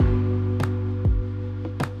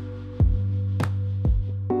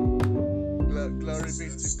Glory be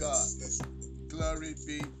to God. Glory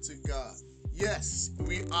be to God. Yes,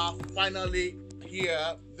 we are finally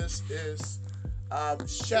here. This is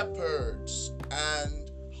Shepherds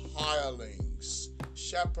and Hirelings.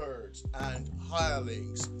 Shepherds and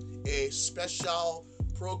Hirelings, a special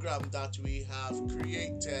program that we have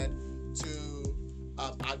created to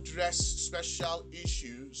address special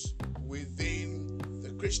issues within the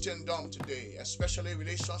Christendom today, especially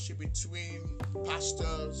relationship between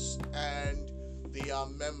pastors and their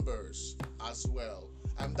members as well.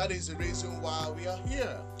 And that is the reason why we are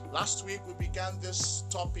here. Last week we began this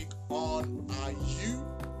topic on, are you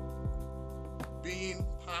being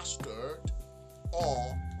pastored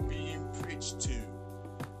or being preached to?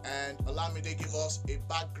 And Olamide gave us a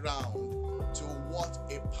background to what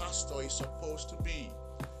a pastor is supposed to be.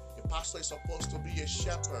 A pastor is supposed to be a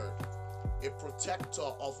shepherd, a protector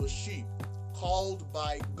of the sheep, called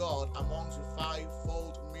by God amongst the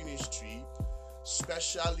fivefold ministry,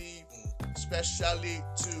 specially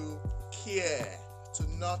to care, to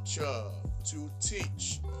nurture, to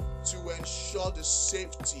teach, to ensure the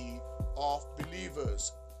safety of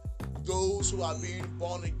believers, those who are being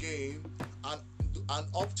born again and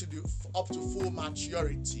up to full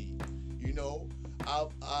maturity,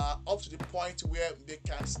 up to the point where they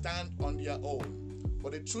can stand on their own.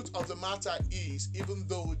 But the truth of the matter is, even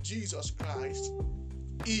though Jesus Christ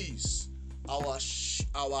is our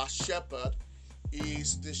shepherd,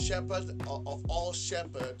 is the shepherd of all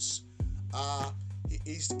shepherds, he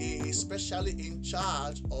is especially in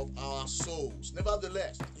charge of our souls.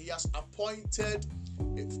 Nevertheless, he has appointed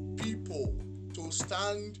people to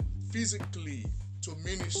stand physically to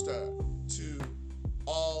minister to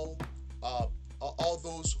all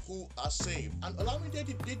those who are saved. And Olamide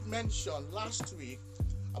did mention last week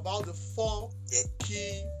about the four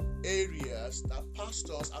key areas that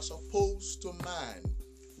pastors are supposed to man,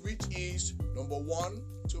 which is number one,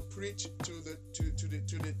 to preach to the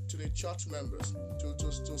church members,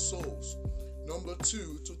 to souls. Number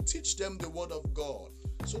two, to teach them the word of God,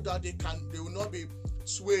 so that they will not be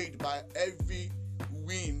swayed by every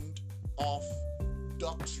wind of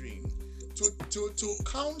doctrine. To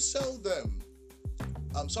counsel them,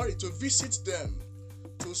 to visit them,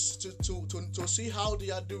 to see how they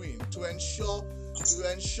are doing, to ensure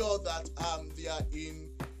that they are in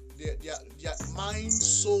their mind,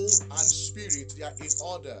 soul, and spirit, they are in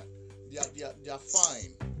order, they are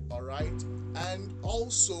fine, all right. And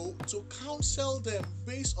also to counsel them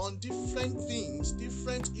based on different things,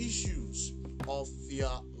 different issues of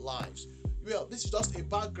their lives. Well, this is just a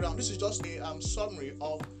background. This is just a summary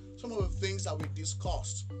of some of the things that we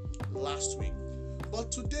discussed last week.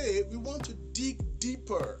 But today we want to dig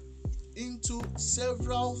deeper into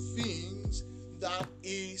several things that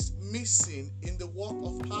is missing in the work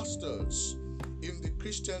of pastors in the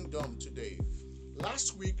Christendom today.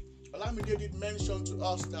 Last week, Olamide did mention to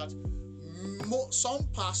us that some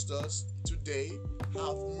pastors today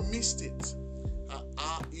have missed it,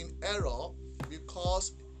 are in error,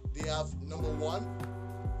 because they have, number one,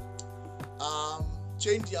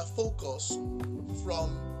 changed their focus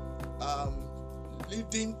from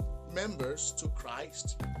leading members to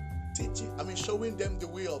Christ, showing them the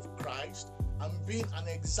way of Christ and being an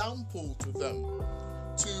example to them,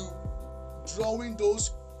 to drawing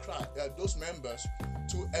those members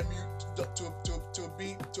to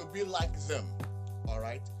be like them. All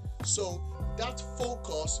right. So that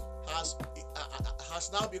focus has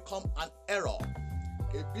now become an error,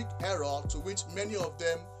 a big error to which many of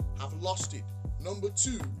them have lost it. Number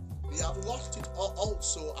two, they have lost it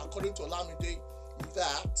also, according to Olamide,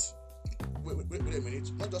 that wait a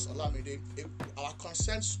minute, not just Olamide, our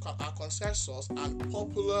consensus and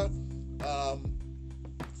popular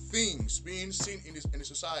things being seen in the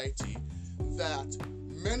society, that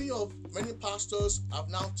many pastors have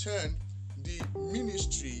now turned the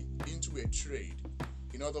ministry into a trade.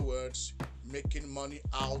 In other words, making money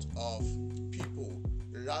out of people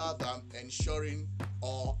rather than ensuring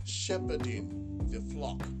or shepherding the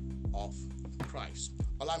flock of Christ.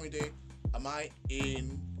 Olamide, am I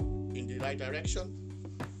in the right direction?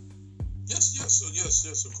 Yes,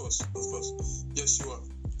 of course. Yes, you are.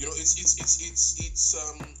 It's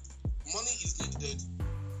money is needed.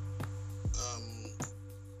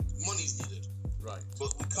 Money is needed. Right.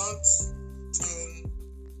 But we can't turn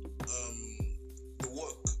the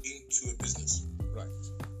work into a business. Right.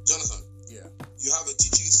 Jonathan. Yeah. You have a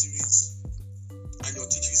teaching series, and your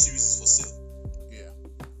teaching series is for sale. Yeah.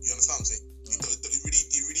 You understand what I'm saying?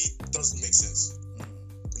 It really doesn't make sense.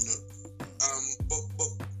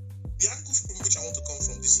 But the angle from which I want to come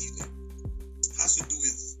from this evening has to do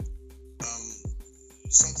with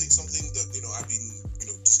something that I've been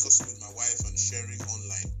discussing with my wife and sharing sharing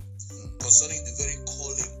online concerning the very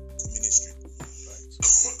calling to ministry. Right.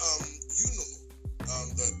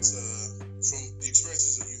 That from the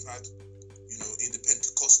experiences that you've had, in the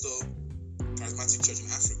Pentecostal charismatic church in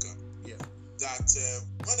Africa, that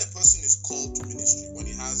when a person is called to ministry, when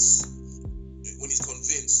he's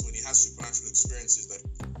convinced, when he has supernatural experiences that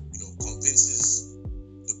convinces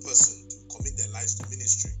the person to commit their lives to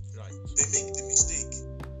ministry, right, they make the mistake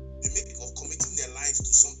of committing their lives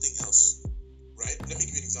to something else. Right? Let me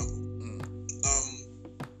give you an example.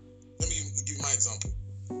 Let me give you my example.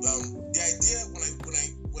 The idea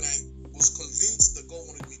when I was convinced that God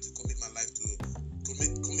wanted me to commit my life to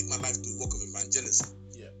the work of evangelism,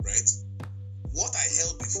 right? What I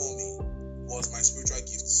held before me was my spiritual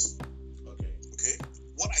gifts. Okay.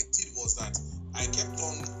 What I did was that I kept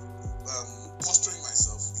on posturing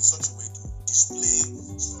myself in such a way to display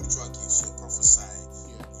spiritual gifts, prophesy,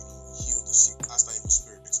 heal the sick, cast out evil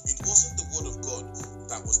spirits. It wasn't the word of God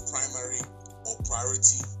that was primary or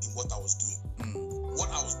priority in what I was doing. What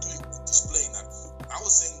I was doing was displaying that I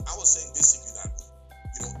was saying basically that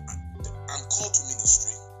I'm called to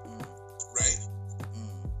ministry, right?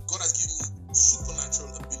 God has given me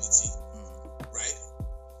supernatural ability, right?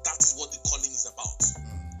 That is what the calling is about.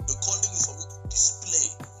 The calling is for me to display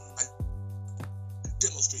and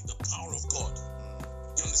demonstrate the power of God.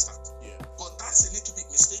 You understand? Yeah. But that's a little bit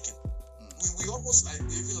mistaken. We almost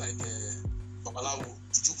even like Babalawo,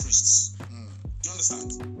 Juju priests. You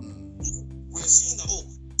understand? We're seeing that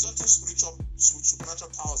certain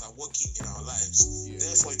supernatural powers are working in our lives.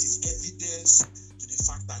 Therefore, it is evidence to the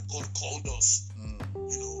fact that God called us,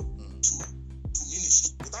 to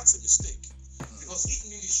ministry. But that's a mistake. Because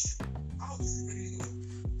in ministry, how do you really know?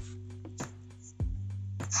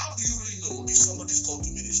 How do you really know if somebody's called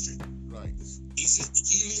to ministry? Right. Is it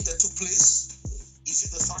healing that took place? Is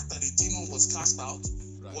it the fact that a demon was cast out?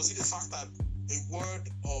 Right. Was it the fact that a word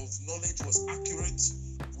of knowledge was accurate?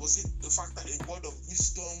 Was it the fact that a word of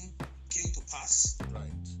wisdom came to pass? Right.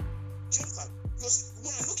 Because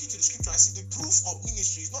when I look into the scripture, I see the proof of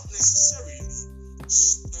ministry is not necessarily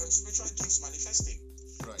spiritual gifts manifesting.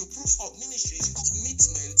 Right. The proof of ministry is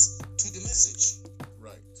commitment to the message.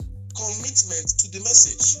 Right. Commitment to the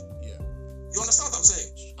message. Yeah. You understand what I'm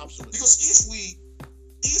saying? Absolutely. Because if we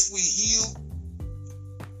heal,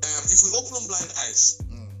 if we open blind eyes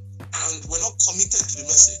and we're not committed to the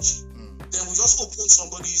message, then we just open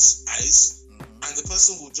somebody's eyes and the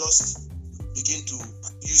person will just begin to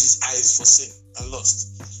use his eyes for sin and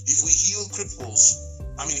lust. If we heal cripples,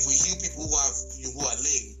 if we heal people who are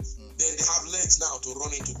lame, then they have legs now to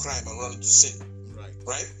run into crime and run into sin.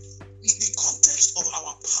 Right? The context of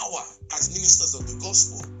our power as ministers of the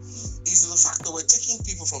gospel is the fact that we're taking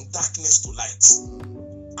people from darkness to light.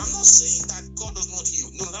 I'm not saying that God does not heal.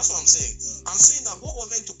 No, that's what I'm saying. I'm saying that what we're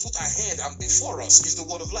meant to put ahead and before us is the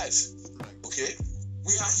word of life. Okay?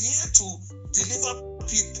 We are here to deliver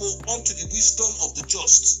people unto the wisdom of the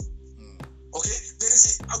just. Okay? There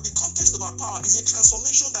is the context of our power is a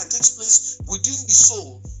transformation that takes place within the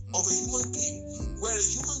soul of a human being, where a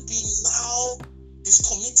human being now is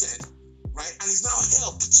committed, right, and is now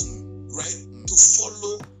helped, right, to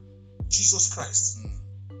follow Jesus Christ.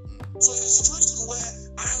 So in a situation where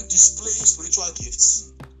I'm displaying spiritual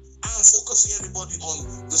gifts, I'm focusing everybody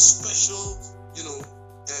on the special,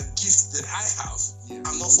 gift that I have.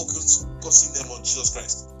 I'm not focusing them on Jesus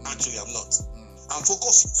Christ. Actually, I'm not. I'm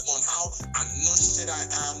focusing them on how anointed I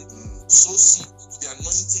am. So see the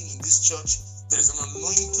anointing in this church. There's an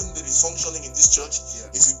anointing that is functioning in this church.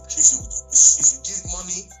 If you give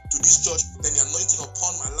money to this church, then the anointing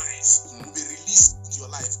upon my life will be released into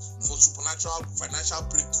your life for supernatural financial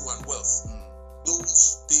breakthrough and wealth.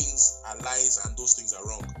 Those things are lies and those things are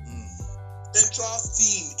wrong. Central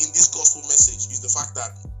theme in this gospel message is the fact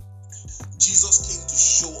that Jesus came to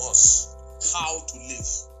show us how to live.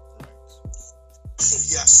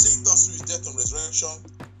 He has saved us through his death and resurrection,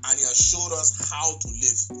 and he has showed us how to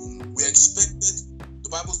live. We expected,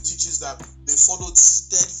 the Bible teaches that they followed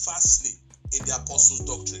steadfastly in the apostles'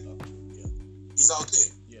 doctrine. Is that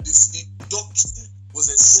okay? The doctrine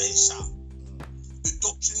was essential. The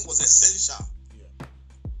doctrine was essential.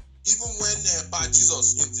 Even when Bar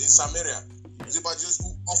Jesus in Samaria, the Bar Jesus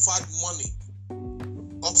who offered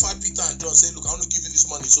Peter and John, saying, look, I want to give you this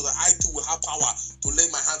money so that I too will have power to lay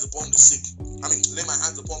my hands upon the sick. Lay my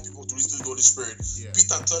hands upon people to receive the Holy Spirit.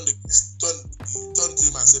 Peter turned to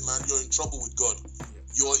him and said, man, you're in trouble with God.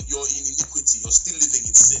 You're in iniquity. You're still living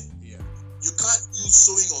in sin. You can't use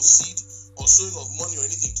sowing of seed or sowing of money or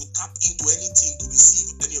anything to tap into anything to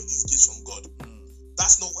receive any of these gifts from God.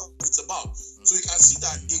 That's not what it's about. So you can see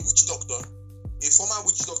that a witch doctor, a former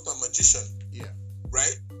witch doctor, magician,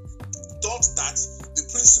 right, thought that the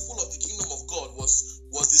principle of the kingdom of God was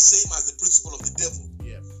the same as the principle of the devil.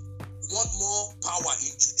 Yeah. You want more power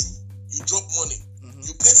in juju, you drop money. Mm-hmm.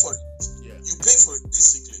 You pay for it. Yeah. You pay for it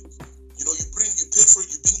basically. You know, you pay for it,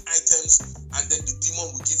 you bring items, and then the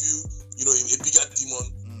demon will give you, you know, a bigger demon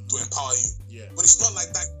to empower you. Yeah. But it's not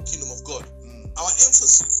like that in the kingdom of God. Our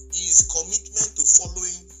emphasis is commitment to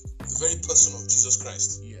following the very person of Jesus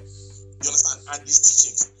Christ. Yes. You understand? And his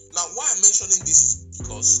teachings. Now, why I'm mentioning this is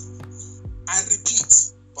because I repeat,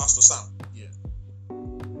 Pastor Sam. Yeah.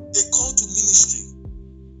 A call to ministry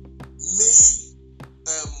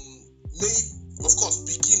may of course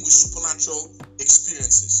begin with supernatural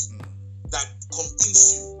experiences that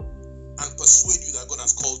convince you and persuade you that God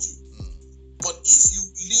has called you. But if you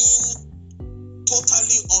lean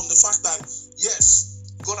totally on the fact that yes,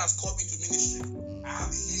 God has called me to ministry, I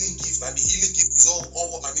have the healing gift, and the healing gift is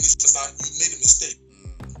all what my ministry is, and you made a mistake.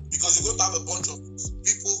 Because you're going to have a bunch of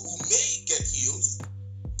people who may get healed,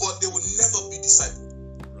 but they will never be discipled.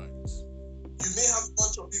 Right. You may have a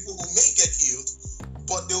bunch of people who may get healed,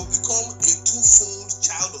 but they will become a twofold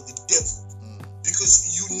child of the devil.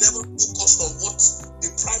 Because you never focused on what the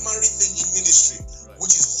primary thing in ministry,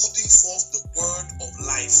 which is holding forth the word of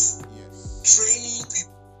life. Yes. Training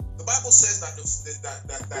people. The Bible says that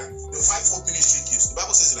the fivefold ministry gives. The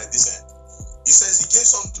Bible says it like this. It says he gave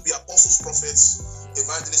some to be apostles, prophets,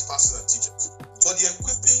 evangelists, pastors, and teachers for the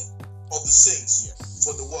equipping of the saints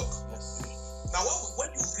for the work. Yes. Now, when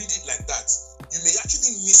you read it like that, you may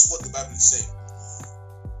actually miss what the Bible is saying.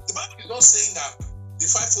 The Bible is not saying that the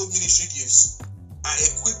fivefold ministry gifts are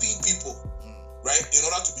equipping people, right, in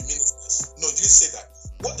order to be ministers. No, it didn't say that.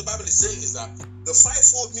 What the Bible is saying is that the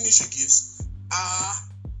fivefold ministry gifts are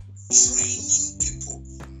training people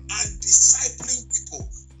and discipling people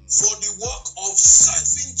for the work of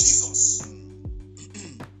serving Jesus.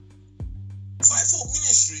 Fivefold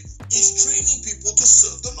ministry is training people to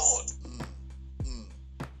serve the Lord.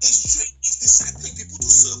 It's discipling people to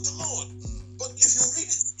serve the Lord. But if you read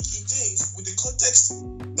it in King James with the context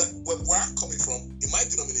that where I'm coming from, in my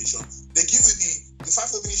denomination, they give you the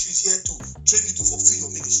fivefold ministry is here to train you to fulfill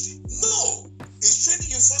your ministry. No, it's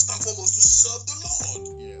training you first and foremost to serve the Lord.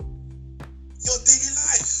 Yeah. Your daily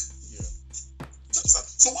life. Yeah.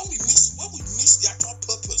 So when we miss the actual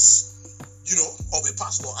purpose, you know, of a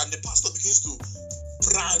pastor, and the pastor begins to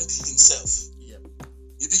brand himself. Yeah.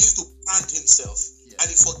 He begins to brand himself, and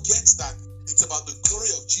he forgets that it's about the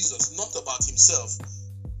glory of Jesus, not about himself.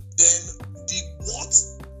 Then what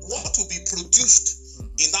will be produced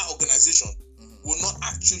in that organization will not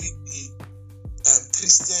actually be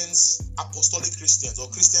Christians, apostolic Christians, or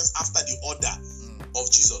Christians after the order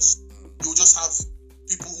of Jesus. You will just have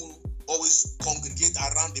people who always congregate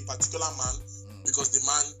around a particular man because the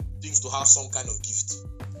man thinks to have some kind of gift.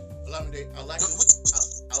 Olamide, I like a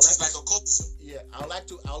cult. Yeah, I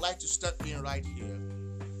would like to step in right here.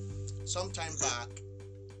 Sometime back,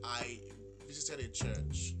 I visited a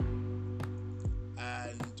church,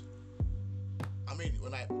 and I mean,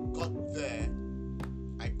 when I got there,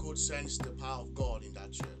 I could sense the power of God in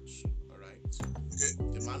that church. All right.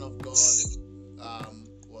 Okay. The man of God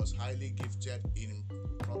was highly gifted in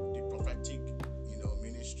the prophetic,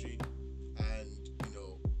 ministry, and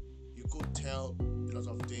you could tell a lot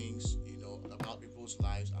of things, about people's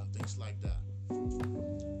lives and things like that.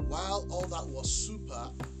 While all that was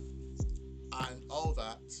super and all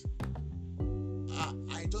that,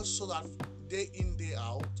 I just saw that day in, day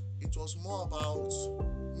out, it was more about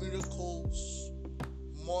miracles,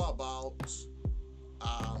 more about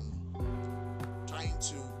trying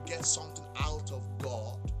to get something out of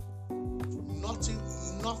God.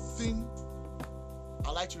 Nothing,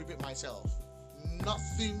 I like to repeat myself,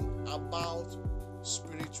 nothing about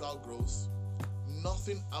spiritual growth,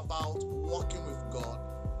 nothing about walking with God,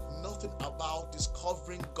 nothing about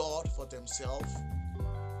discovering God for themselves,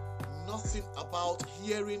 nothing about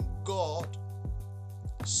hearing God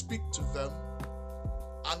speak to them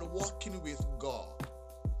and walking with God.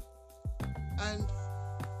 And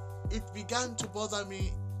it began to bother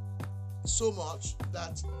me so much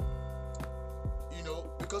that,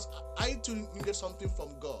 because I too needed something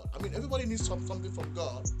from God. I mean, everybody needs something from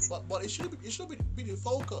God, but it should be the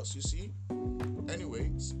focus, you see.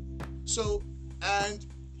 Anyways, so, and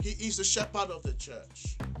he is the shepherd of the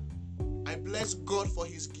church. I bless God for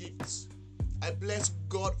his gifts. I bless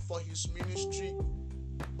God for his ministry.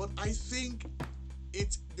 But I think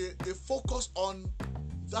the focus on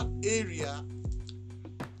that area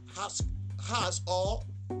has or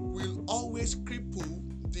will always cripple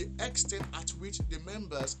the extent at which the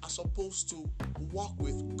members are supposed to walk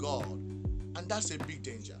with God. And that's a big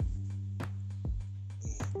danger.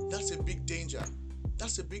 That's a big danger.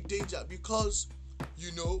 That's a big danger, because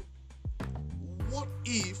what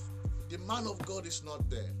if the man of God is not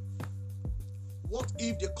there? What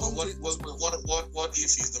if the company? What if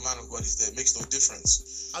he's the man of God is there? It makes no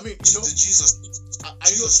difference. I mean, Jesus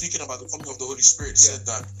speaking about the coming of the Holy Spirit said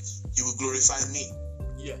that he will glorify me.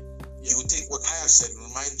 Yeah. He will take what I have said and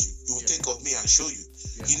remind you. He will take of me and show you.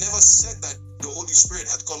 Yeah. He never said that the Holy Spirit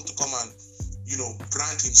had come and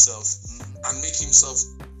brand himself and make himself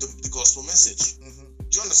the gospel message.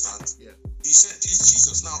 Do you understand? Yeah. He said it's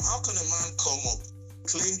Jesus. Now, how can a man come up,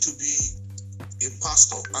 claim to be a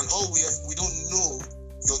pastor, and we don't know?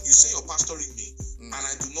 You say you're pastoring me, and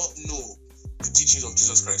I do not know the teachings of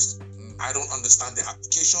Jesus Christ. I don't understand their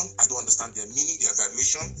application. I don't understand their meaning, their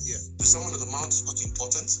evaluation. Yeah. The Sermon on the Mount is not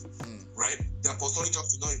important, right? The apostolic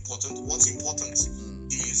talk is not important. What's important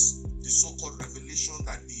is the so-called revelation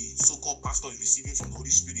that the so-called pastor is receiving from the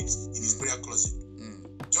Holy Spirit in his prayer closet.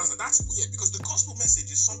 Do you understand? That's weird, because the gospel message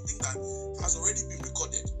is something that has already been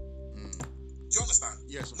recorded. Do you understand?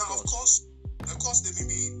 Yes, of course, there may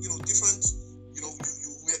be different.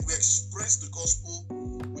 We express the gospel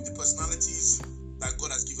with the personalities that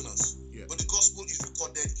God has given us. Yeah. But the gospel is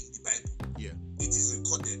recorded in the Bible. Yeah. It is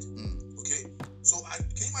recorded. Okay. So can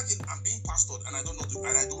you imagine I'm being pastored and I don't know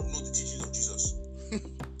the teachings of Jesus? Do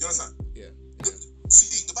you understand? Yeah.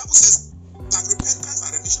 The Bible says that repentance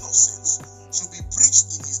and remission of sins should be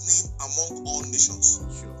preached in his name among all nations.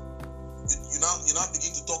 Sure. You now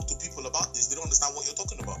begin to talk to people about this. They don't understand what you're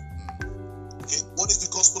talking about. Okay, what is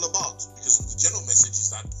the gospel about? Because the general message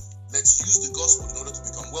is that let's use the gospel in order to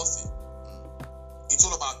become wealthy. It's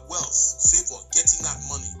all about wealth, favor, getting that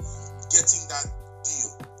money, getting that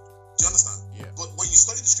deal. Do you understand? Yeah. But when you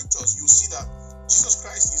study the scriptures, you'll see that Jesus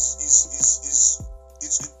Christ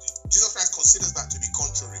Jesus Christ considers that to be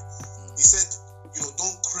contrary. He said,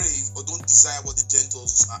 don't crave or don't desire what the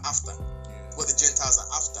Gentiles are after. What the Gentiles are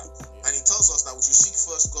after. And he tells us that we should seek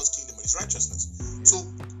first God's kingdom and his righteousness. So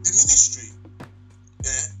the ministry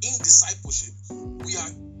in discipleship, we are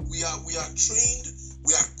trained,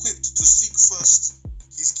 we are equipped to seek first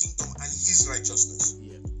his kingdom and his righteousness.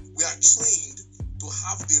 We are trained to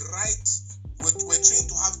have the right, we're trained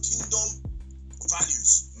to have kingdom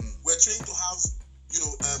values. We're trained to have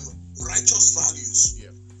righteous values.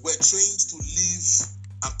 We're trained to live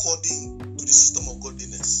according to the system of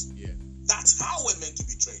godliness. That's how we're meant to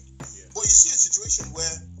be trained. But you see a situation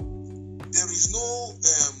where there is no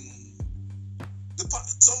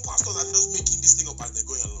some pastors are just making this thing up as they're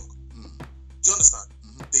going along. Do you understand?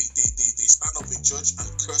 They stand up in church and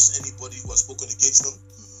curse anybody who has spoken against them.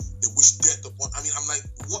 They wish death upon. I mean, I'm like,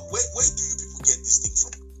 where do you people get this thing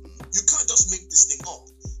from? You can't just make this thing up.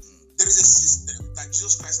 There is a system that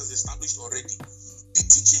Jesus Christ has established already. The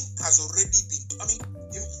teaching has already been. I mean,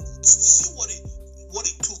 you see what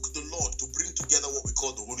it took the Lord to bring together what we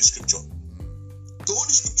call the Holy Scripture. The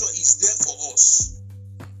Holy Scripture is there for us.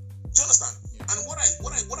 Do you understand? And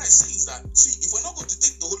what I say is that, see, if we're not going to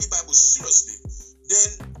take the Holy Bible seriously,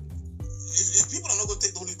 then if people are not going to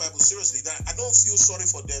take the Holy Bible seriously, then I don't feel sorry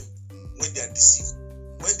for them when they are deceived.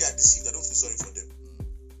 When they are deceived, I don't feel sorry for them.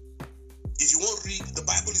 If you won't read, the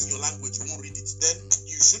Bible is in your language, you won't read it, then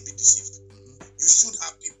you should be deceived. You should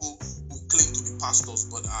have people who claim to be pastors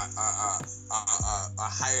but are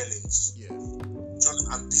hirelings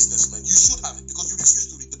and businessmen. You should have it because you refuse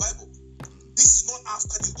to read the Bible. This is not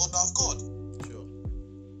after the order of God. Sure.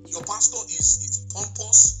 Your pastor is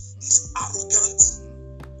pompous, is arrogant.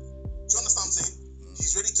 Do you understand what I'm saying?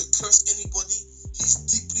 He's ready to curse anybody. He's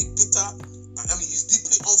deeply bitter. He's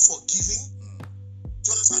deeply unforgiving. Do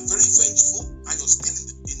you understand? Very vengeful, and you're still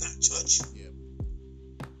in that church.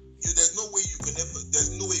 There's no way you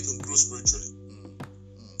can grow spiritually.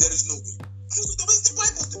 There is no way.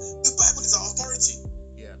 The Bible is our authority.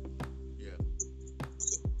 Okay.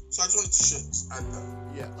 So I just wanted to share this. And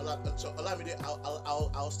so Olamide,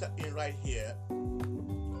 I'll step in right here.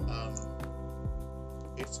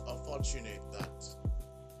 It's unfortunate that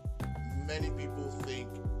many people think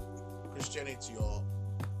Christianity or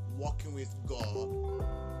walking with God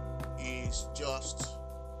is just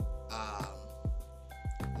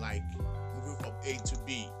like moving from A to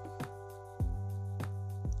B.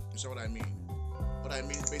 You see what I mean? What I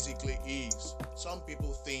mean basically is some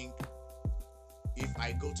people think if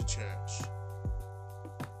I go to church,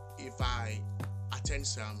 if I attend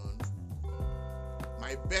sermon,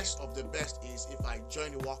 my best of the best is if I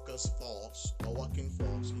join the workers force or working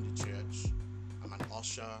force in the church. I'm an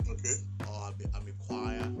usher, or I'm a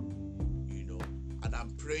choir, and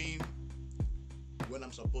I'm praying when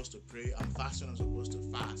I'm supposed to pray, I'm fasting when I'm supposed to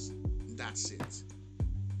fast. That's it.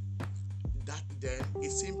 That then,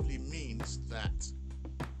 it simply means that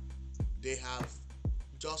they have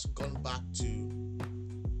just gone back to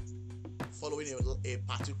following a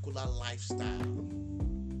particular lifestyle.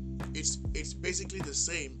 It's basically the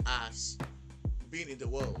same as being in the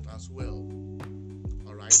world as well.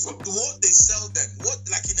 All right. What they sell them,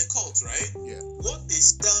 like in a cult, right? Yeah. What they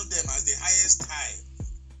sell them as the highest high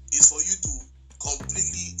is for you to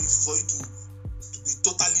be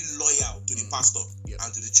totally loyal to the pastor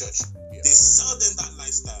and to the church. Yeah. They sell them that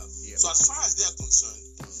lifestyle. Yeah. So as far as they are concerned,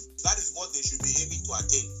 that is what they should be aiming to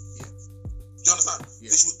attain. Yeah. Do you understand?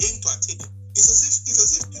 Yeah. They should aim to attain it. It's as if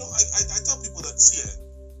I tell people that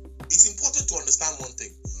it's important to understand one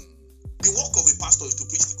thing. The work of a pastor is to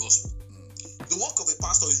preach the gospel. The work of a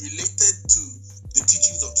pastor is related to the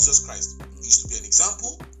teachings of Jesus Christ. It is to be an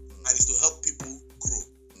example and is to help people grow.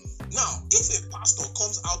 Now, if a pastor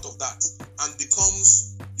comes out of that and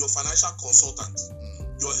becomes your financial consultant,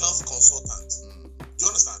 your health consultant, do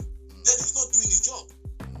you understand? Then he's not doing his job.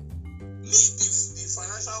 Leave the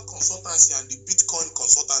financial consultancy and the Bitcoin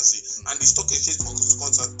consultancy and the stock exchange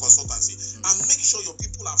consultancy and make sure your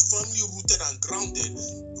people are firmly rooted and grounded,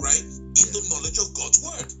 right, in the knowledge of God's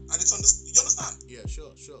word. And it's you understand? Yeah,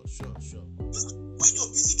 sure. When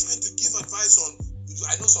you're busy trying to give advice on,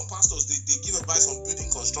 I know some pastors, they give advice on building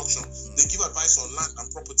construction, they give advice on land and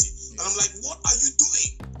property, and I'm like, what are you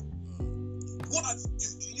doing? What are you?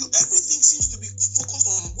 Everything seems to be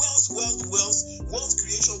focused on wealth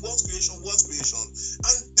creation,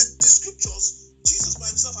 and the scriptures, Jesus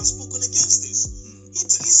by himself has spoken against this.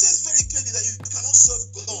 He says very clearly that you cannot serve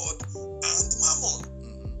God and mammon.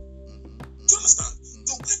 Do you understand?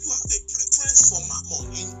 So when you have a preference for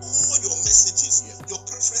mammon in all your messages, your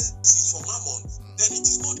preference is for mammon, then it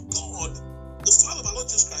is not God, the Father of our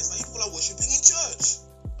Lord Jesus Christ, that you people are worshiping in church.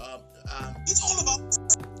 It's all about.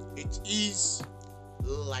 It is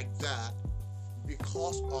like that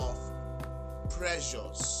because of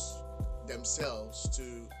pressures themselves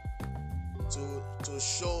to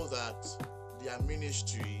show that their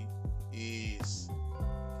ministry has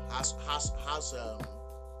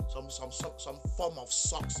some form of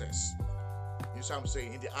success. You see what I'm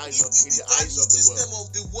saying? In the eyes of the world. System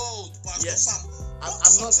of the world, Pastor Yes. Sam. I'm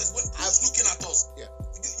not. When who's looking at us? Yeah.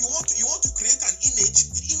 You want to create an image.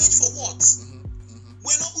 An image for what?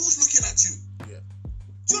 We're not. Who's looking at you? Yeah.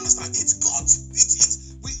 Do you understand? It's God.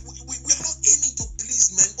 We are not aiming to please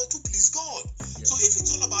men, but to please God. Yeah. So if it's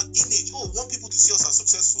all about image, want people to see us as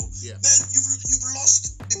successful, then you've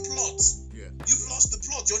lost the plot. Yeah. You've lost the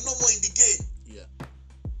plot. You're no more in the game. Yeah.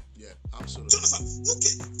 Absolutely. Do you understand?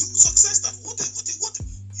 Okay, success. That what is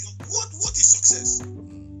success?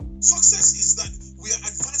 Success is that we are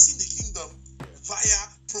advancing the kingdom via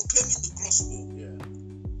proclaiming the gospel,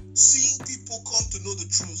 seeing people come to know the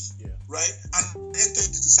truth, right, and enter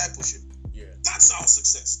into discipleship. That's our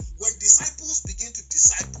success. When disciples begin to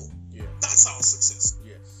disciple, that's our success.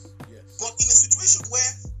 Yes. But in a situation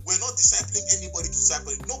where we're not discipling anybody to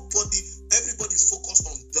disciple, everybody's focused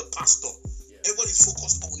on the pastor. Everybody's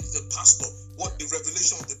focused on the pastor, what the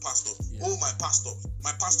revelation of the pastor. Oh, my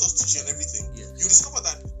pastor's teaching and everything. You discover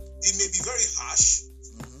that it may be very harsh,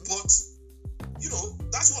 but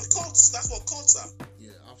that's what cults are.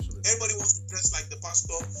 Yeah, absolutely. Everybody wants to dress like the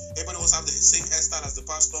pastor. Everybody wants to have the same hairstyle as the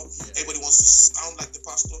pastor. Everybody wants to sound like the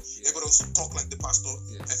pastor. Everybody wants to talk like the pastor.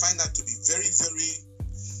 I find that to be very, very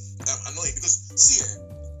annoying because, see,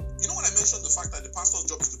 when I mentioned the fact that the pastor's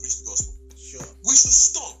job is to preach the gospel, Sure. we should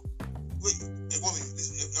stop. We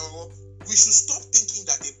should stop thinking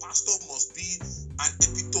that a pastor must be an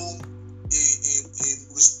epitome, a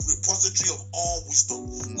repository of all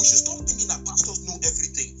wisdom. We should stop thinking that pastors know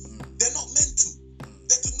everything. They're not meant to.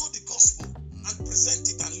 They're to know the gospel and present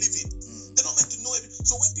it and live it. They're not meant to know everything.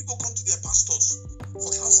 So when people come to their pastors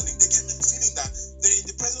for counseling, they get the feeling that they're in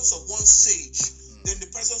the presence of one sage, they're in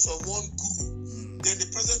the presence of one guru, they're in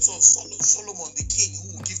the presence of Solomon the king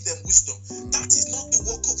who will give them wisdom. That is not the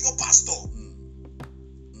work of your pastor.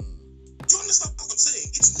 Do you understand what I'm saying?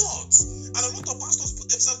 It's not. And a lot of pastors put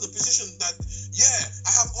themselves in the position that,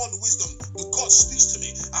 I have all the wisdom. God speaks to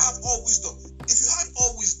me. I have all wisdom. If you had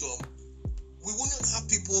all wisdom, we wouldn't have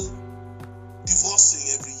people divorcing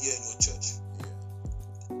every year in your church.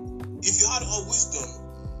 If you had all wisdom,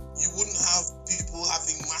 you wouldn't have people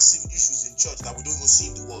having massive issues in church that we don't even see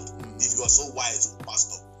in the world. If you are so wise,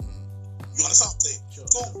 pastor. You understand what I'm saying? Sure.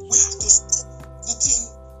 So we have to stop putting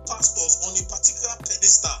pastors on a particular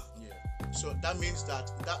pedestal. So that means that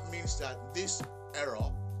this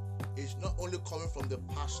error is not only coming from the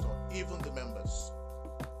pastor, even the members.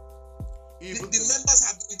 The members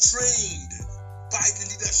have been trained by the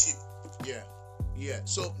leadership. Yeah.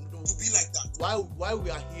 So to be like that. Why we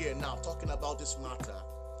are here now talking about this matter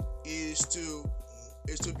is to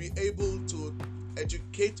is to be able to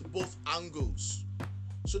educate both angles,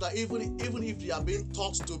 so that even if they are being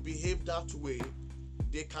taught to behave that way,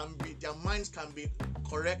 their minds can be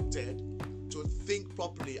corrected to think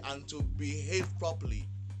properly and to behave properly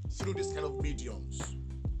through this kind of mediums.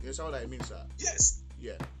 You understand what I mean, sir? Yes.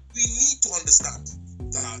 Yeah. We need to understand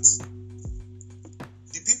that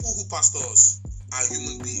the people who pastor us are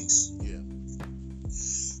human beings. Yeah.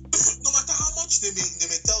 No matter how much they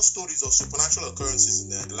may tell stories of supernatural occurrences in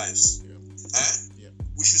their lives,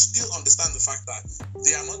 we should still understand the fact that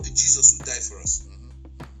they are not the Jesus who died for us.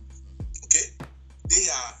 Okay? They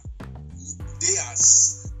are,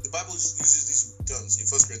 the Bible uses these terms in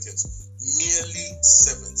 1 Corinthians, merely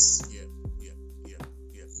servants.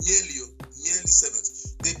 Merely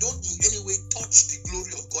servants. They don't in any way touch the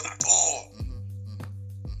glory of God at all.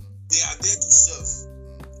 They are there to serve.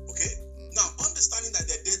 Okay? Now, understanding that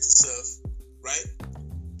they're there to serve, right?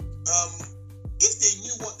 If they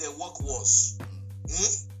knew what their work was,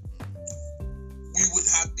 we would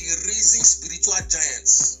have been raising spiritual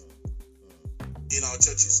giants in our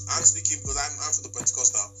churches. I'm speaking because I'm from the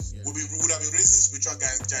Pentecostal. We would have been raising spiritual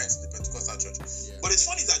giants in the Pentecostal church. But it's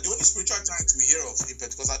funny that the only spiritual giants we hear of in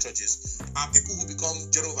Pentecostal churches are people who become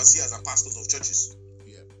general overseers and pastors of churches.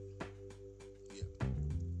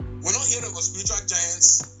 We're not hearing of spiritual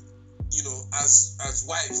giants, as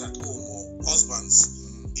wives at home, or husbands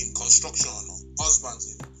in construction, or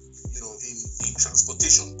husbands in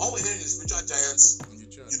transportation. All we're hearing is spiritual giants, in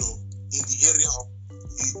the area of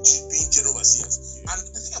being general overseers. And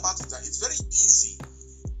the thing about it is that it's very easy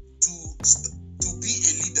to be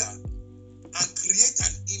a leader and create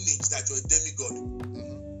an image that you're a demigod.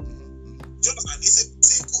 Do you understand?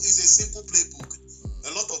 It's a simple playbook.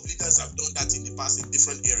 A lot of leaders have done that in the past in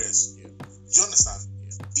different areas. Do you understand?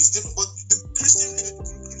 It's different, but the Christian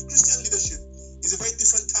leadership is a very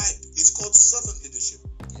different type. It's called servant leadership.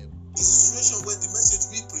 It's a situation where the message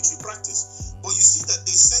we preach, we practice, but you see that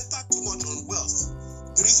they center too much on wealth.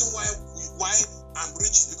 The reason why I'm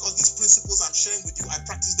rich is because these principles I'm sharing with you, I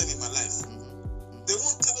practice them in my life. They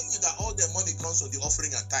won't tell you that all their money comes from the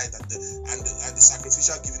offering and tithe and the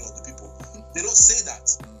sacrificial giving of the people. They don't say that.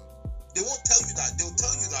 They won't tell you that. They'll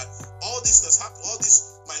tell you that all this that's happened, all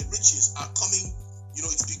this my riches are coming.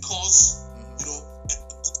 It's because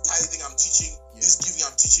tithing I'm teaching, this giving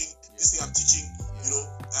I'm teaching, this thing I'm teaching.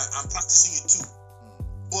 I'm practicing it too.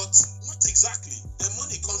 But not exactly. The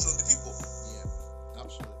money comes from the people.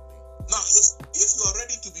 Absolutely. Now, if you are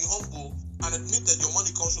ready to be humble and admit that your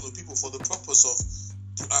money comes from the people for the purpose of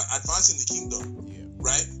advancing the kingdom,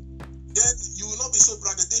 right? Then you will not be so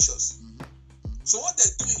braggadocious. So what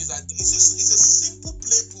they're doing is that it's a simple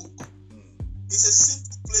playbook. It's a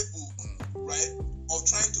simple playbook, right, of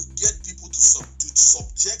trying to get people to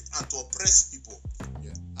subject and to oppress people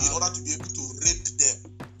in order to be able to rape them.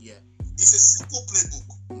 It's a simple playbook.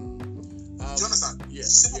 Do you understand?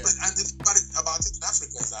 Simple playbook. And the thing about it in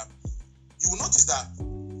Africa is that you will notice that,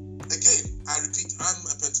 again, I repeat, I'm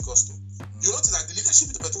a Pentecostal. You notice that the leadership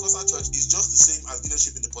in the Pentecostal church is just the same as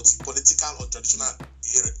leadership in the political or traditional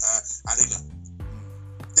arena.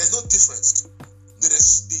 There's no difference.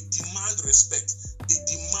 They demand respect. They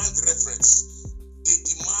demand reference. They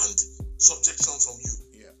demand subjection from you.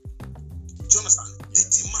 Do you understand? They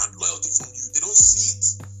demand loyalty from you. They don't see it,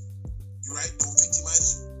 right? They will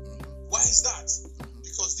victimize you. Why is that?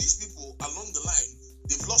 Because these people along the line,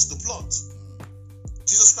 they've lost the plot.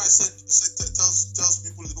 Jesus Christ tells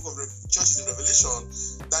people in the book of churches in Revelation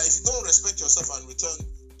that if you don't respect yourself and return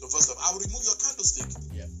to first love, I will remove your candlestick.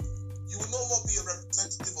 You will no more be a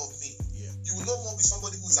representative of me. You will no more be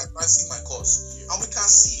somebody who is advancing my cause. And we can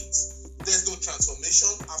see it. There's no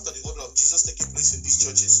transformation after the order of Jesus taking place in these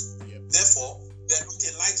churches. Therefore, they're not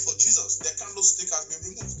a light for Jesus. Their candlestick has been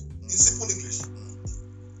removed. In simple English.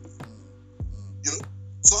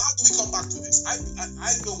 So how do we come back to this? I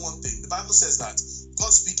know one thing. The Bible says that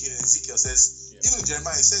God speaking in Ezekiel says, even in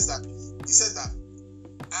Jeremiah, he said that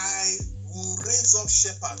I will raise up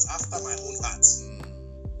shepherds after my own heart.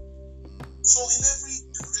 So in every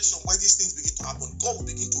generation where these things begin to happen, God will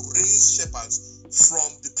begin to raise shepherds from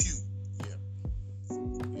the pew.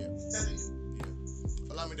 Telling you.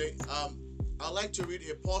 Olamide, I'd like to read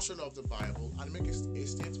a portion of the Bible and make a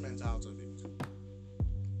statement out of it.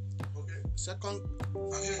 Okay. Second,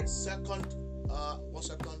 let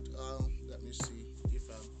me see if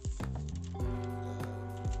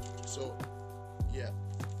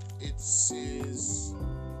it says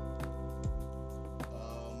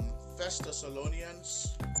 1 Thessalonians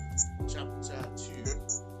chapter 2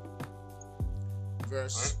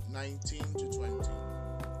 verse 19 to 20.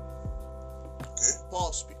 Okay.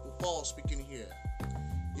 Paul speaking here.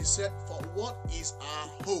 He said, for what is our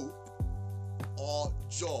hope or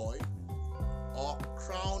joy or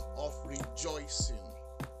crown of rejoicing?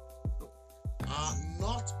 Are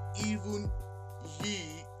not even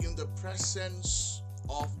ye in the presence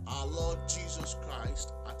of our Lord Jesus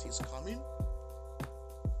Christ at his coming?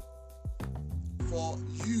 For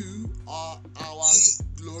you are our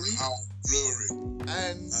glory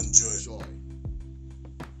and joy.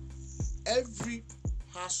 Every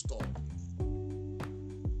pastor,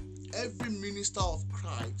 every minister of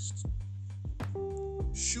Christ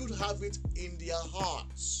should have it in their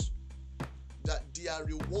hearts that their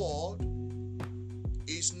reward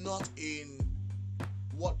is not in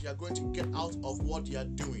what they are going to get out of what they are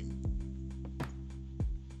doing.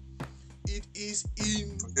 It is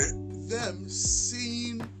in them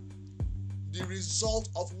seeing the result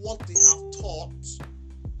of what they have taught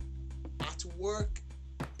at work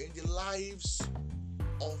in the lives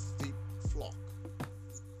of the flock.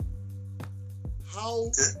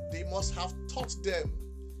 How they must have taught them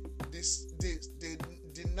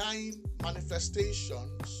the 9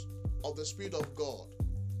 manifestations of the Spirit of God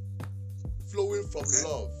flowing from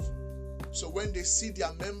love. So when they see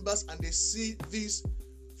their members and they see these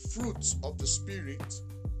fruits of the Spirit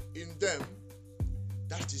in them,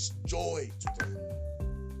 that is joy to them.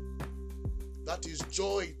 That is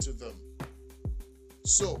joy to them.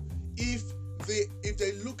 So if they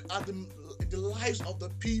look at the lives of the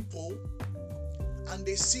people and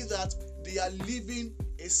they see that they are living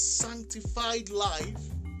a sanctified life,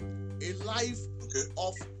 a life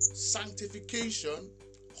of sanctification,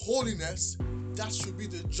 holiness, that should be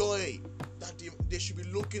the joy that they should be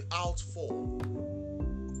looking out for.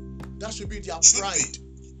 That should be their pride.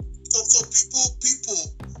 So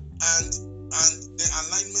people and the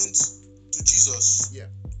alignment to Jesus,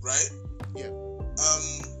 right? Yeah.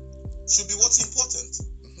 Should be what's important,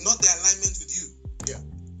 not the alignment with you. Yeah,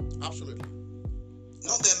 absolutely.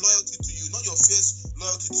 Not their loyalty to you, not your fierce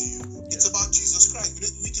loyalty to you. It's about Jesus Christ. We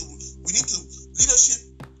need to leadership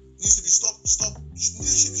needs to be stop.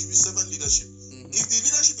 Leadership should be servant leadership. If the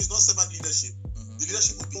leadership is not servant leadership, the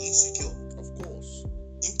leadership will be insecure. Of course.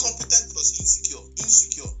 Incompetent plus insecure.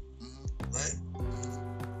 Right?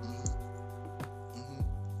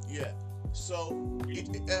 Yeah. So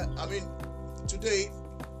today,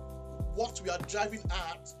 what we are driving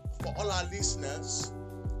at for all our listeners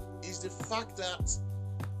is the fact that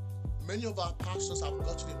many of our pastors have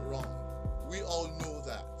gotten it wrong. We all know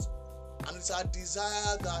that. And it's our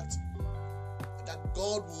desire that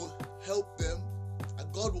God will help them,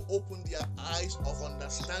 and God will open their eyes of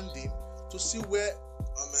understanding to see where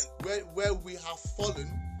we have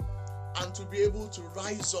fallen, and to be able to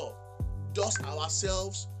rise up, dust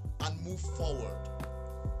ourselves, and move forward.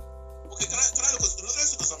 Okay, can I let's look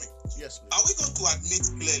at something? Yes, please. Are we going to admit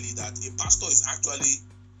clearly that a pastor is actually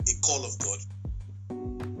a call of God?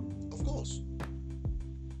 Of course.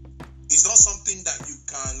 It's not something that you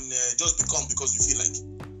can just become because you feel like.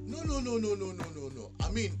 No. I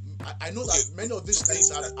mean, I know that many of these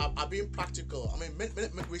things are being practical. I mean,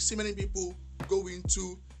 we see many people go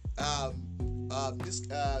into this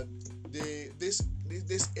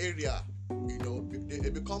area. You know, they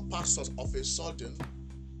become pastors of a sudden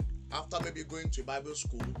after maybe going to Bible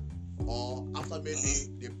school, or after maybe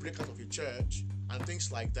they break out of a church and things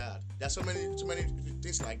like that. There's so many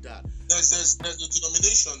things like that. There's a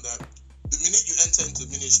denomination that the minute you enter into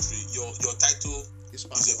ministry, your title is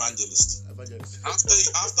evangelist. After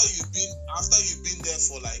you've been there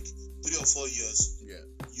for like 3 or 4 years,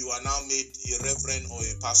 you are now made a reverend or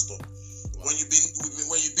a pastor. Wow. When you've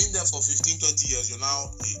been there for 15, 20 years, you're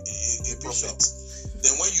now a prophet.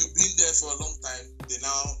 Then when you've been there for a long time, you're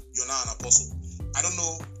now an apostle. I don't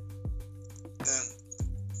know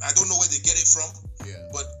where they get it from.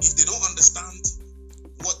 But if they don't understand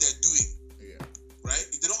what they're doing, right?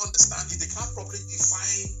 If they don't understand, if they can't properly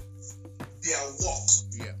define their work,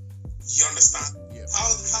 you understand? How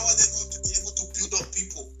are they going to be able to build up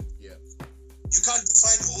people? You can't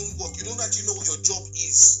define your own work. You don't actually know what your job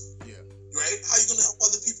is. Right? How are you going to help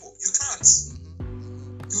other people? You can't.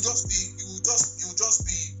 You'll just be,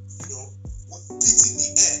 beating the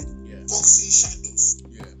air, boxing shadows.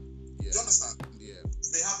 You understand? You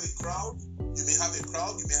may have a crowd, you may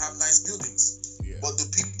have nice buildings, but the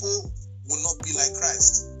people will not be like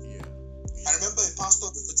Christ. I remember a pastor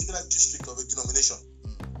of a particular district of a denomination,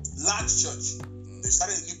 large church. They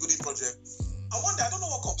started a new building project. And one day, I don't know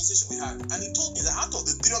what conversation we had, and he told me that out of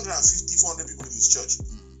the 350, 400 people in his church,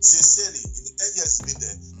 sincerely, in the 10 years he's been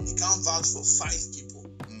there, he can't vouch for 5 people.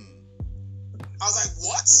 I was like,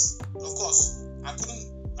 what? Of course, I couldn't.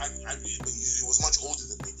 He was much older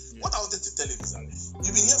than me. What I wanted to tell him is that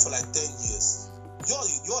you've been here for like 10 years.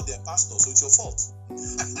 you're their pastor, so it's your fault.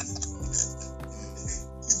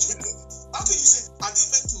 How can you say, are they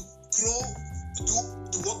meant to grow,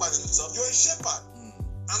 do work by themselves? You're a shepherd,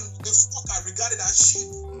 and the flock are regarded as sheep.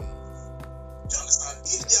 Do you understand?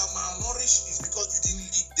 If they are malnourished, it's because you didn't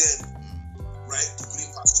lead them right to green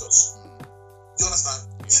pastures. Do you understand?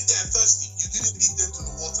 If they are thirsty, you didn't lead them to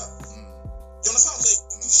the water. You understand what I'm saying?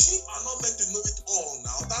 The sheep are not meant to know it all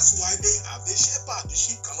now. That's why they have a shepherd. The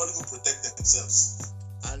sheep cannot even protect themselves.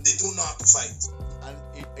 And they don't know how to fight. And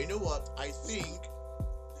you know what? I think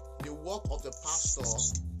the work of the pastor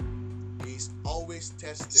is always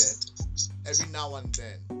tested every now and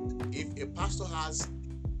then. If a pastor has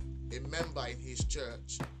a member in his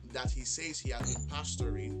church that he says he has been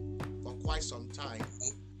pastoring for quite some time,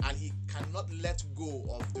 and he cannot let go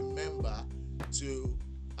of the member to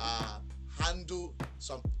handle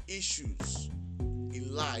some issues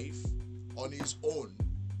in life on his own,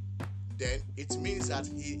 then it means that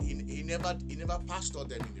he never pastored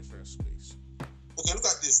them in the first place. Okay, look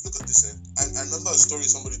at this. I remember a story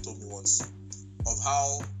somebody told me once of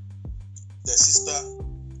how their sister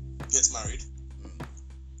gets married,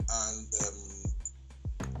 and then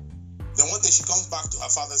one day she comes back to her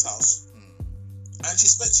father's house, and she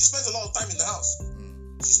spends a lot of time in the house.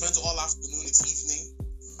 She spends all afternoon, it's evening,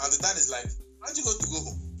 and the dad is like, "Aren't you going to go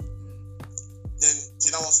home?" Then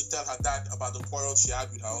she now wants to tell her dad about the quarrel she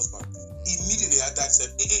had with her husband. Immediately her dad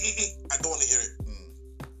said, "I don't want to hear it.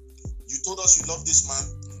 You told us you love this man.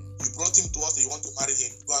 You brought him to us that you want to marry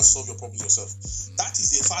him. Go and solve your problems yourself." That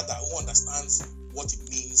is a father who understands what it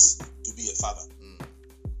means to be a father.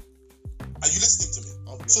 Are you listening to me?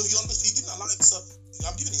 So he didn't allow himself.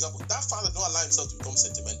 I'm giving an example. That father don't allow himself to become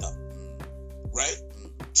sentimental, right?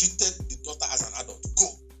 Treated the daughter as an adult. Go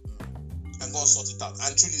and go and sort it out.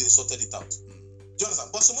 And truly they sorted it out. Do you understand?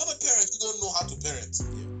 But some other parents, you don't know how to parent.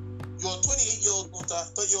 Your 28-year-old daughter,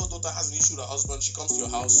 30-year-old daughter has an issue with her husband. She comes to your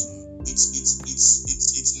house.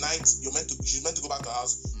 It's night. She's meant to go back to her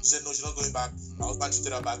house. She said no, she's not going back. Her husband treated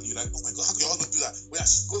her badly. You're like, oh my God, how can your husband do that? Well, yeah,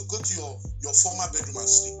 go to your former bedroom and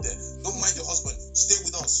sleep there. Don't mind your husband. Stay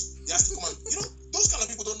with us. He has to come and those kind of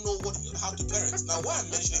people don't know how to parent. Now, why I'm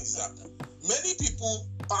mentioning is that many people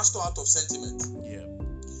pastor out of sentiment. Yeah.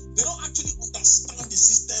 They don't actually understand the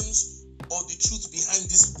systems or the truth behind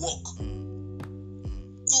this work.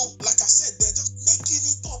 So, like I said, they're just making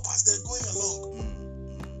it up as they're going along.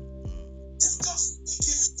 They're just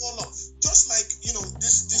making it all up. Just like,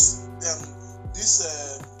 this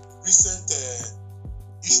recent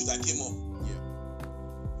issue that came up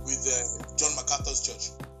with John MacArthur's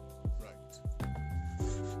church. Right.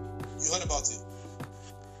 You heard about it?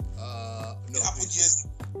 No. It happened years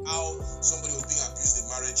ago. How somebody was being abused in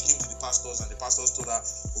marriage, came to the pastors, and the pastors told her,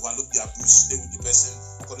 overlook the abuse, stay with the person.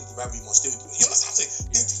 According to the Bible, you must stay with the person. You understand what I'm saying?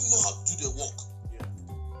 They didn't know how to do their work.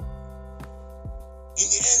 In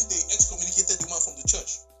the end, they excommunicated the man from the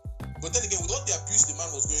church. But then again, with all the abuse the man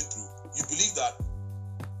was going through, you believe that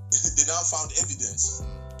they now found evidence,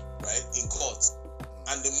 right, in court.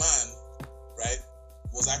 And the man, right,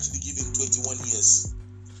 was actually given 21 years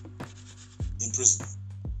in prison.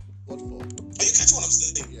 What for? Are you catching what I'm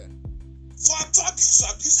saying? Yeah. For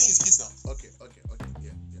abusing his kids now. Okay.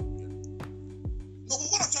 Yeah. No, but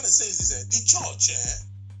what I'm trying to say is this: the church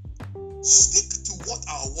stick to what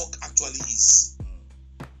our work actually is.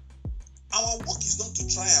 Our work is not to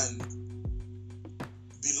try and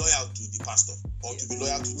be loyal to the pastor or to be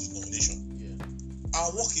loyal to the denomination. Yeah.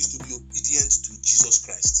 Our work is to be obedient to Jesus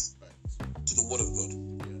Christ, to the Word of God,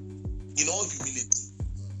 in all humility.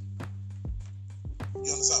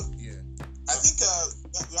 You understand? Yeah. I think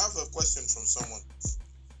we have a question from someone.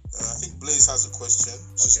 I think Blaze has a question.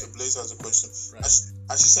 Sister Blaze has a question. Right.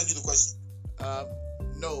 Has she sent you the question?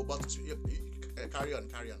 No, but carry on.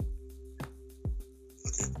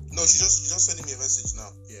 Okay. No, she's just sending me a message now.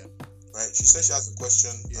 Yeah. Right. She said she has a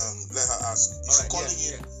question. Yeah. Let her ask. Is she calling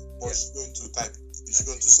in, or is she going to type? Is she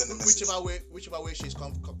going to send a message? Whichever way she's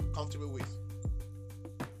comfortable with.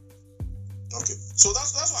 Okay. So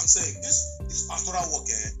that's what I'm saying. This pastoral work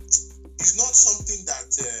is not something that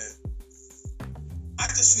I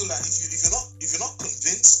just feel that if you're not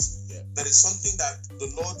convinced that it's something that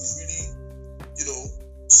the Lord is really,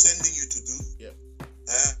 sending you to do.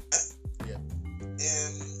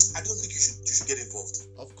 I don't think you should get involved.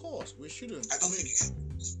 Of course, we shouldn't. I don't think you should.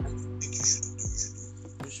 I don't think you should do.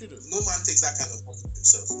 We shouldn't. No man takes that kind of work for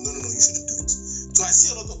himself. No, you shouldn't do it. So I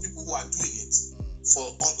see a lot of people who are doing it for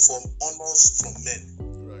honors from men,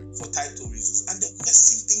 right, for title reasons, and they're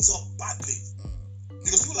messing things up badly.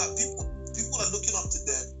 Because people are looking up to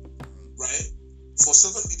them, right, for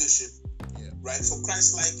servant leadership, right, for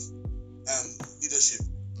Christ-like leadership,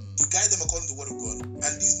 to guide them according to the word of God.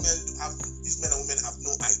 And these men and women have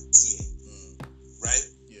no idea, right?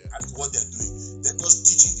 Yeah. As to what they're doing. They're just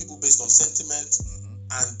teaching people based on sentiment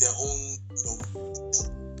and their own,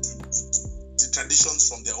 the traditions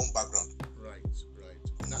from their own background. Right.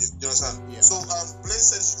 You understand? Yeah. So Blaine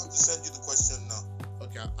said she's going to send you the question now.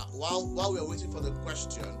 Okay. While we are waiting for the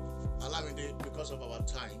question, allow me because of our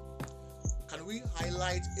time, can we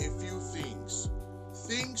highlight a few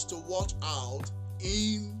things to watch out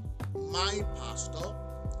in my pastor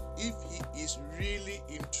if he is really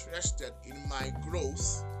interested in my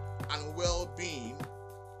growth and well-being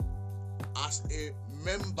as a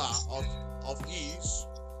member of his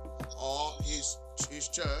or his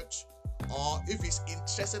church, or if he's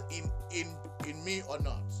interested in me or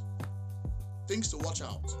not? Things to watch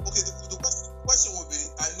out. Okay, the question would be,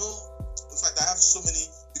 I know, in fact, I have so many,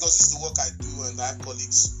 because this is the work I do and I have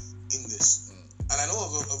colleagues in this. And I know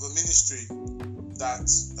of a ministry that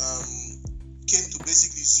came to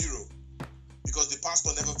basically zero because the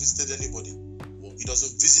pastor never visited anybody. Whoa. He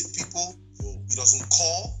doesn't visit people. Whoa. He doesn't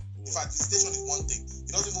call. Whoa. In fact, visitation is one thing.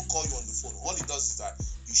 He doesn't even call you on the phone. All he does is that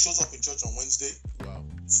he shows up in church on Wednesday. Wow.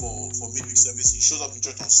 For midweek service. He shows up in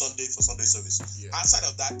church on Sunday for Sunday service. Yeah. Outside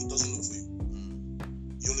of that, he doesn't look for you.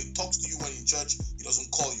 He only talks to you when in church. He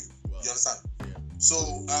doesn't call you. Wow. You understand? Yeah. So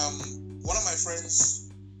one of my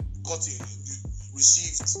friends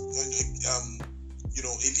received a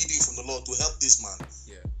leading from the Lord to help this man.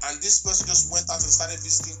 Yeah. And this person just went out and started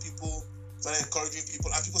visiting people, started encouraging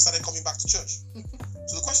people, and people started coming back to church.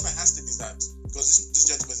 So the question I asked him is that, because this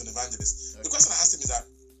gentleman is an evangelist, okay, the question I asked him is that,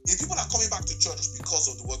 if people are coming back to church because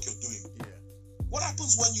of the work you're doing, what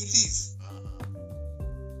happens when you leave?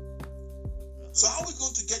 So how are we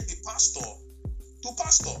going to get the pastor to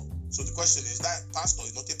pastor? So the question is, that pastor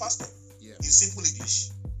is not a pastor. Yeah. In simple English,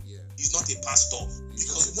 he's not a pastor.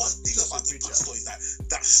 Because one thing about a pastor is that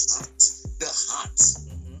the heart.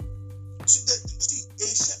 See, a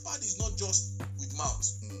shepherd is not just with mouth.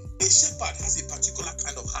 A shepherd has a particular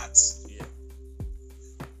kind of heart. Yeah.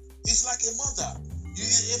 It's like a mother.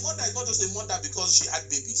 A mother is not just a mother because she had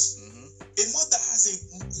babies. A mother has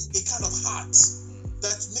a kind of heart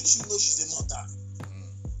that makes you know she's a mother.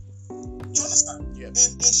 Do you understand? Yeah.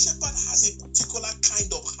 A shepherd has a particular kind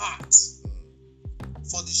of heart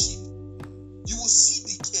for the sheep. You will see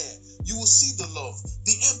the care, you will see the love,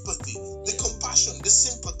 the empathy, the compassion, the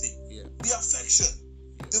sympathy, the affection,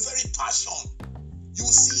 the very passion. You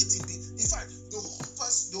will see it in fact, the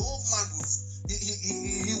whole man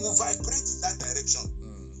he will vibrate in that direction.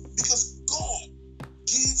 Because God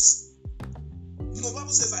gives, the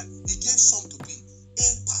Bible says that he gave some to be. A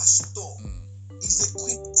pastor is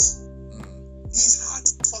equipped. His heart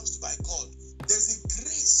touched by God. There's a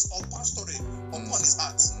grace of pastoring upon his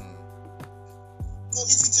heart. No,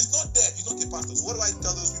 if it is not there, he's not a pastor. So what do I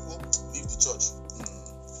tell those people? Leave the church.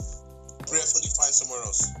 Prayerfully find somewhere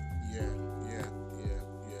else. Yeah.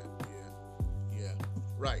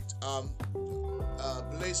 Right.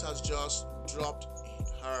 Blaze has just dropped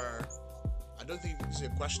her. I don't think this is a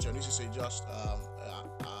question. This is just her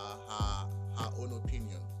own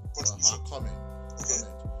opinion, or her comment. Okay.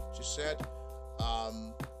 She said,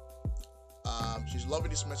 she's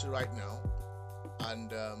loving this message right now,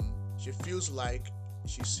 and she feels like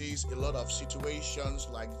she sees a lot of situations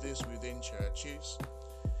like this within churches.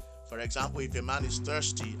 For example, if a man is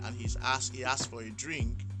thirsty and he asks for a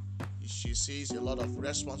drink, she sees a lot of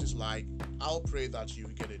responses like, "I'll pray that you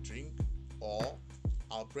get a drink," or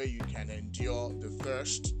 "I'll pray you can endure the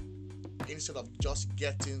thirst," instead of just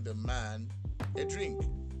getting the man a drink.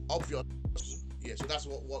 Obviously, yeah. So that's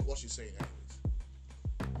what she's saying, anyways.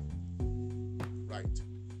 Right.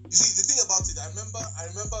 You see, the thing about it, I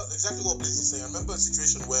remember exactly what Blaze is saying. I remember a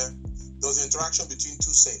situation where there was an interaction between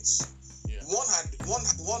two saints. Yeah. One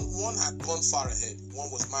had gone far ahead.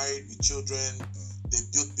 One was married with children. They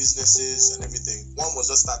built businesses and everything. One was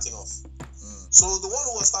just starting off. So the one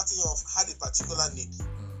who was starting off had a particular need.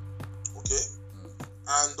 Okay?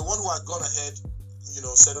 And the one who had gone ahead,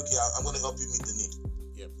 said, "Okay, I'm going to help you meet the need."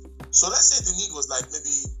 Yep. So let's say the need was like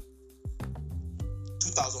maybe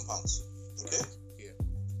 £2,000. Okay? Yeah.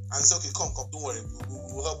 And say, "Okay, come, don't worry,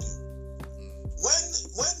 we'll help you."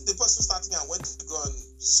 When the person starting out went to go and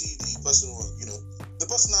see the person, the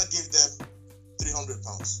person now gave them £300.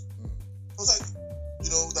 I was like,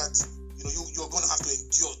 you're going to have to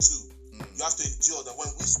endure too. You have to endure that when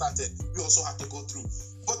we started, we also have to go through.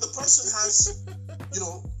 But the person has,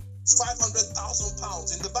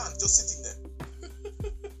 £500,000 in the bank just sitting there.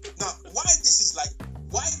 Now, why this is like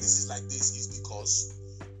this is because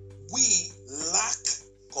we lack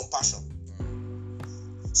compassion.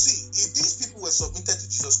 See, if these people were submitted to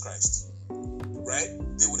Jesus Christ, right,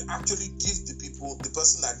 they would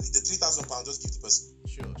gladly. The 3,000 pounds, just give the person.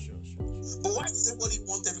 Sure. But why does everybody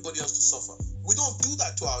want everybody else to suffer? We don't do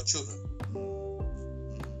that to our children.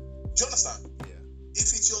 Do you understand? Yeah.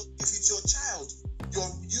 If it's your child,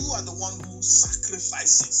 you are the one who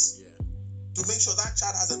sacrifices to make sure that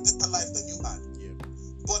child has a better life than you had. Yeah.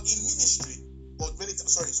 But in ministry, or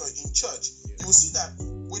in church, you will see that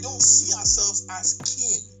we don't see ourselves as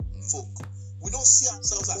kin folk. We don't see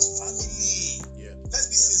ourselves as family. Yeah. Let's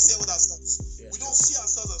be sincere with ourselves. Yeah, We don't see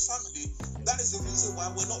ourselves as family. That is the reason why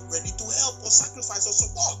we're not ready to help or sacrifice or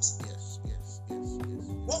support. Yes.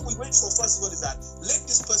 What we wait for first of all is that let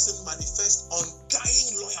this person manifest undying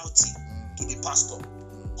loyalty to the pastor,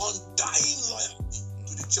 undying loyalty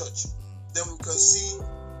to the church. Then we can see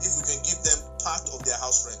if we can give them part of their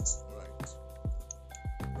house rent. Right.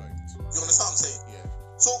 You understand what I'm saying? Yeah.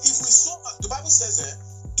 So if we saw, the Bible says,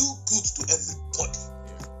 do good to everybody,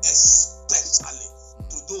 especially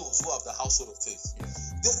to those who have the household of faith. Yeah.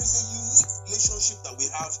 There is a unique relationship that we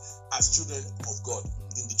have as children of God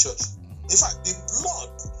in the church. In fact, the blood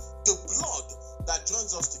that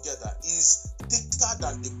joins us together is thicker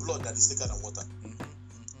than the blood that is thicker than water. Do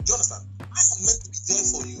you understand? I am meant to be there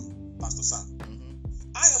for you, Pastor Sam.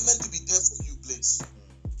 I am meant to be there for you, Blaze.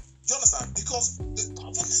 Do you understand? Because the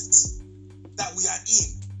covenant that we are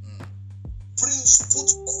in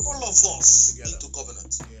puts all of us together into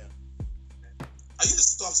covenant. Yeah. Are you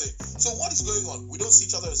listening to what I'm saying? So what is going on? We don't see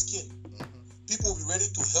each other as kin. People will be ready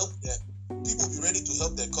to help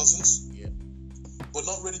their cousins, but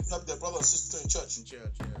not ready to help their brother and sister in church.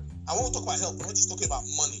 And when we talk about help, we're not just talking about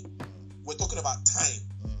money. We're talking about time.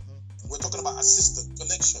 We're talking about assistance,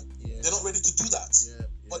 connection. They're not ready to do that.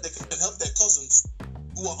 But they can help their cousins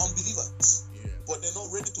who are unbelievers. But they're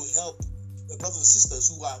not ready to help their brothers and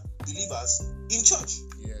sisters who are believers in church.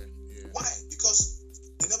 Why? Because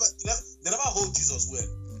they never hold Jesus well.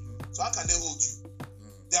 So how can they hold you?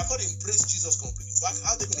 They have not embraced Jesus completely. So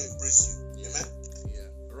how are they going to embrace you? Amen?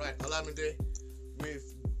 Right. Olamide, we've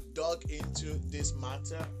dug into this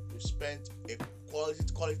matter. We've spent a quality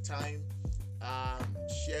time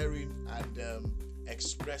sharing and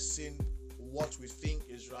expressing what we think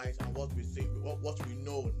is right and what we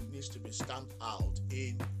know needs to be stamped out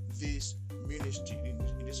in this ministry,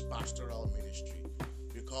 in this pastoral ministry,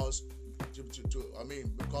 because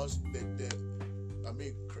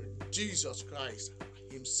Jesus Christ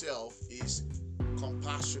himself is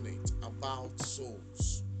compassionate about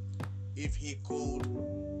souls. If he could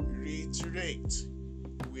reiterate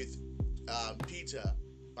with Peter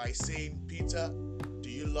by saying, Peter, do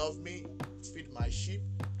you love me? Feed my sheep.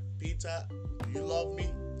 Peter, do you love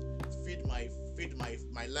me? Feed my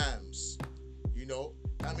lambs. You know,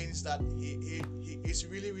 that means that he is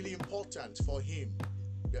really, really important for him.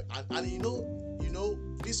 And you know,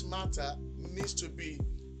 this matter needs to be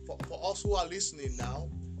for us who are listening now.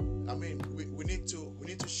 I mean, we need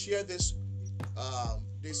to share this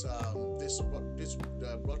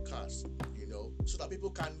broadcast, you know, so that people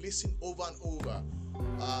can listen over and over.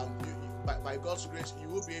 By God's grace, you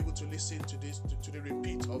will be able to listen to this to the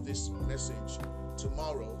repeat of this message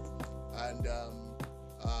tomorrow, and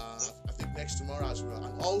I think next tomorrow as well.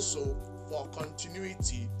 And also for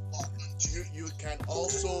continuity, you can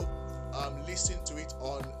also listen to it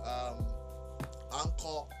on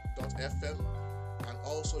Anchor.fm, and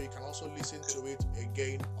also you can also listen to it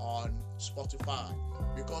again on Spotify,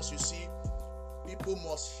 because you see, people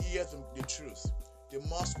must hear the truth. They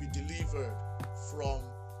must be delivered from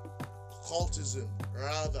cultism,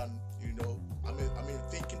 rather than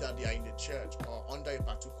thinking that they are in the church or under a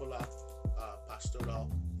particular pastoral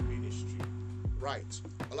ministry. Right.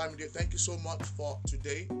 Olamide, thank you so much for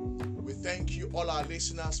today. We thank you, all our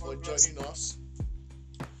listeners, for joining us.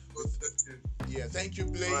 Thank you,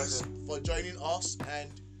 Blaze, for joining us and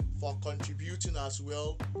for contributing as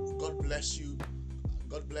well. God bless you.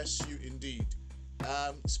 God bless you indeed.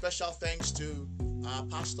 Special thanks to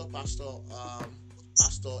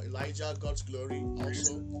Pastor Elijah, God's Glory.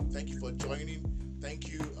 Also, thank you for joining. Thank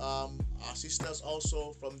you, our sisters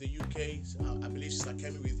also from the UK. I believe Sister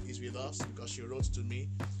Kemi is with us because she wrote to me,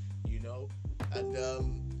 you know. And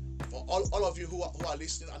for all of you who are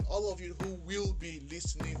listening, and all of you who will be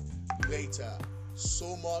listening later,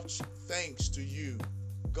 so much thanks to you.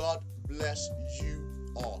 God bless you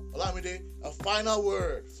all. Olamide, a final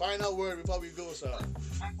word before we go, sir.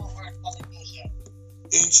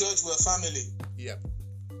 In church, we're family. Yep.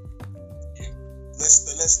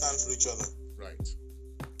 Let's stand for each other. Right.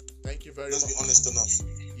 Thank you very much. Let's be honest enough.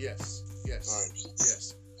 Yes. All right.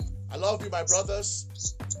 Yes. I love you, my brothers.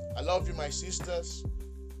 I love you, my sisters.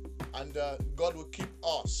 And God will keep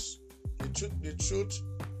us. The truth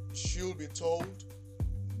should be told.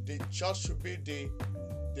 The church should be the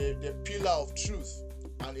the pillar of truth,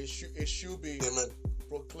 and it should be Amen.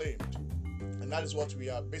 proclaimed. And that is what we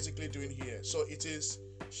are basically doing here. So it is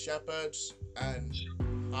shepherds and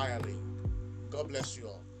hireling. God bless you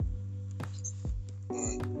all.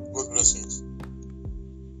 God bless you.